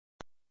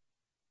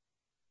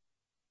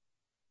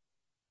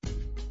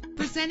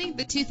Presenting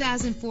the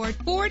 2004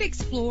 Ford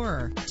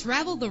Explorer.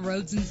 Travel the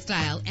roads in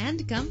style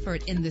and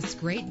comfort in this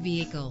great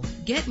vehicle.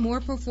 Get more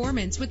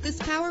performance with this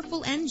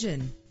powerful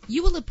engine.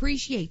 You will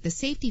appreciate the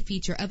safety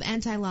feature of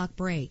anti-lock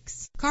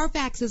brakes.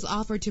 Carfax is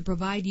offered to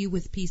provide you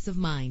with peace of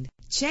mind.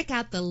 Check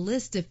out the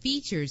list of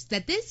features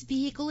that this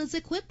vehicle is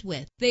equipped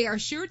with. They are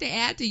sure to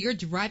add to your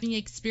driving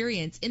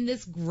experience in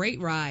this great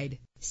ride.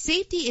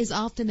 Safety is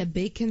often a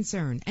big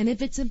concern, and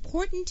if it's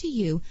important to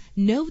you,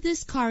 know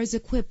this car is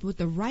equipped with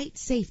the right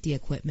safety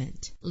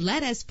equipment.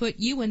 Let us put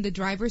you in the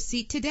driver's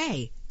seat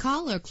today.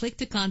 Call or click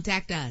to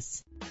contact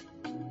us.